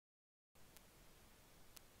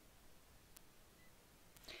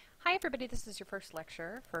Hi everybody, this is your first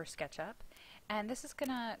lecture for SketchUp, and this is going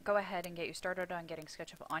to go ahead and get you started on getting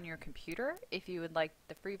SketchUp on your computer. If you would like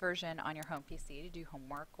the free version on your home PC to do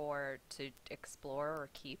homework or to explore or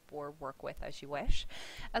keep or work with as you wish,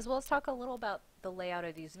 as well as talk a little about the layout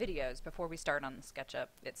of these videos before we start on the SketchUp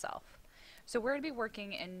itself. So we're going to be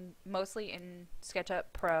working mostly in SketchUp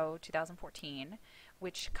Pro 2014,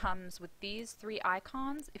 which comes with these three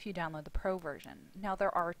icons if you download the Pro version. Now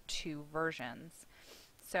there are two versions.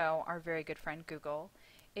 So our very good friend Google,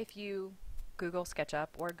 if you Google SketchUp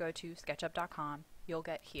or go to sketchup.com, you'll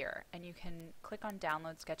get here and you can click on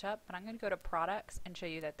download SketchUp, but I'm going to go to products and show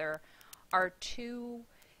you that there are two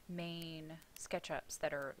main SketchUps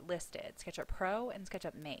that are listed, SketchUp Pro and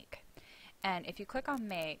SketchUp Make. And if you click on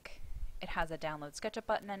Make, it has a download SketchUp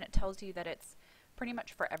button and it tells you that it's pretty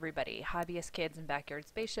much for everybody, hobbyist kids and backyard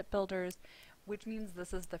spaceship builders, which means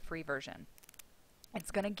this is the free version. It's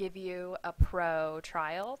going to give you a pro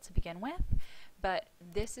trial to begin with, but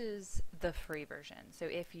this is the free version. So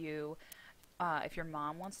if your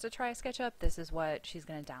mom wants to try SketchUp, this is what she's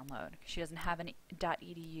going to download. She doesn't have an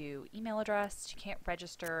 .edu email address. She can't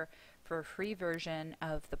register for a free version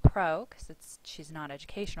of the Pro because she's not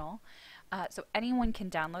educational. So anyone can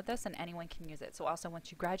download this and anyone can use it. So also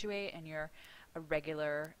once you graduate and you're a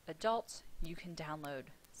regular adult, you can download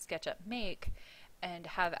SketchUp Make and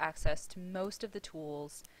have access to most of the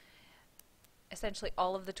tools, essentially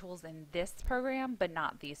all of the tools in this program, but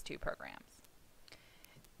not these two programs.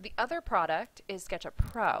 The other product is SketchUp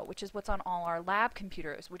Pro, which is what's on all our lab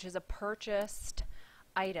computers, which is a purchased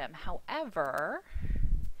item. However,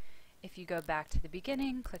 if you go back to the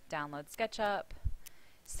beginning, click download SketchUp,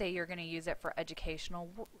 say you're going to use it for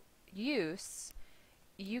educational use,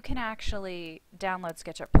 you can actually download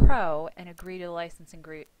SketchUp Pro and agree to the licensing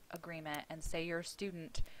agreement and say you're a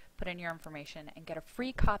student, put in your information, and get a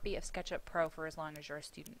free copy of SketchUp Pro for as long as you're a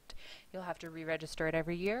student. You'll have to re-register it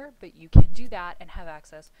every year, but you can do that and have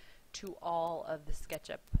access to all of the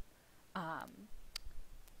SketchUp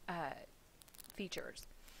features.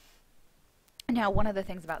 Now, one of the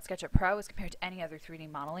things about SketchUp Pro is compared to any other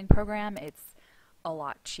 3D modeling program, it's a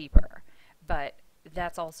lot cheaper, but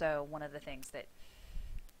that's also one of the things that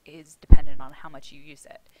is dependent on how much you use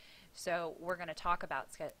it. So we're going to talk about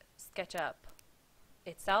SketchUp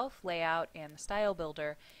itself, layout, and the style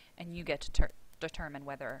builder, and you get to determine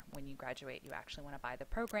whether when you graduate you actually want to buy the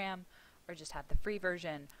program or just have the free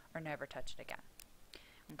version or never touch it again.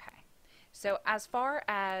 Okay. So as far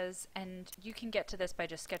as, and you can get to this by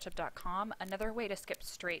just sketchup.com, another way to skip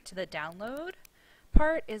straight to the download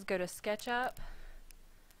part is go to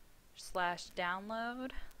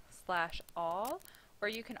sketchup/download/all, or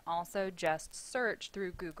you can also just search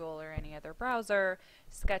through Google or any other browser,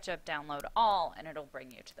 SketchUp Download All, and it'll bring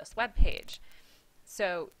you to this web page.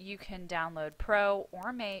 So you can download Pro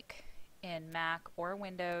or Make in Mac or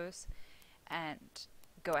Windows and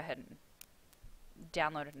go ahead and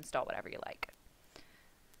download and install whatever you like.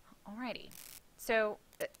 Alrighty, so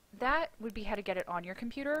that would be how to get it on your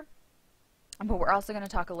computer. But we're also going to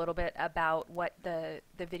talk a little bit about what the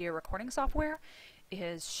video recording software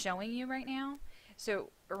is showing you right now. So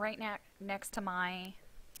right now, next to my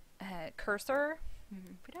cursor,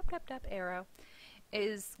 arrow,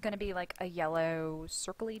 is going to be like a yellow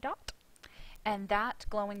circly dot. And that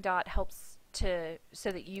glowing dot helps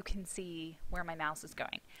so that you can see where my mouse is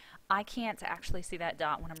going. I can't actually see that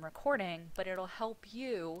dot when I'm recording, but it'll help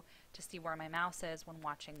you to see where my mouse is when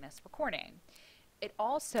watching this recording. It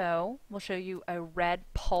also will show you a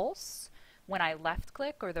red pulse when I left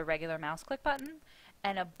click or the regular mouse click button,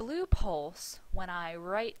 and a blue pulse when I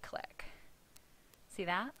right click. See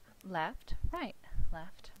that? Left, right,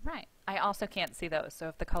 left, right. I also can't see those, so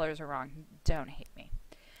if the colors are wrong, don't hate me.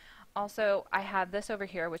 Also, I have this over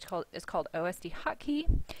here which is called OSD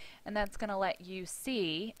hotkey, and that's going to let you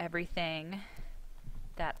see everything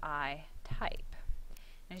that I type.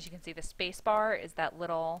 And as you can see, the space bar is that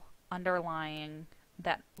little underline,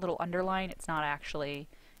 it's not actually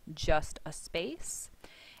just a space,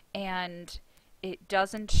 and it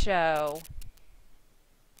doesn't show,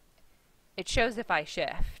 it shows if I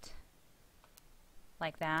shift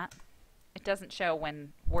like that. It doesn't show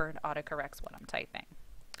when Word autocorrects what I'm typing,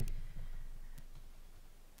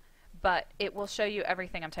 but it will show you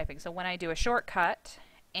everything I'm typing. So when I do a shortcut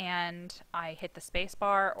and I hit the space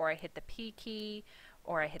bar or I hit the P key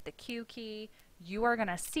or I hit the Q key, you are going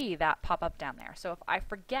to see that pop up down there. So if I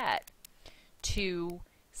forget to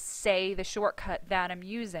say the shortcut that I'm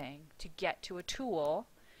using to get to a tool,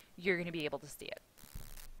 you're going to be able to see it.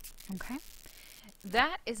 Okay?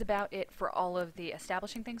 That is about it for all of the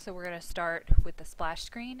establishing things, so we're going to start with the splash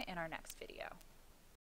screen in our next video.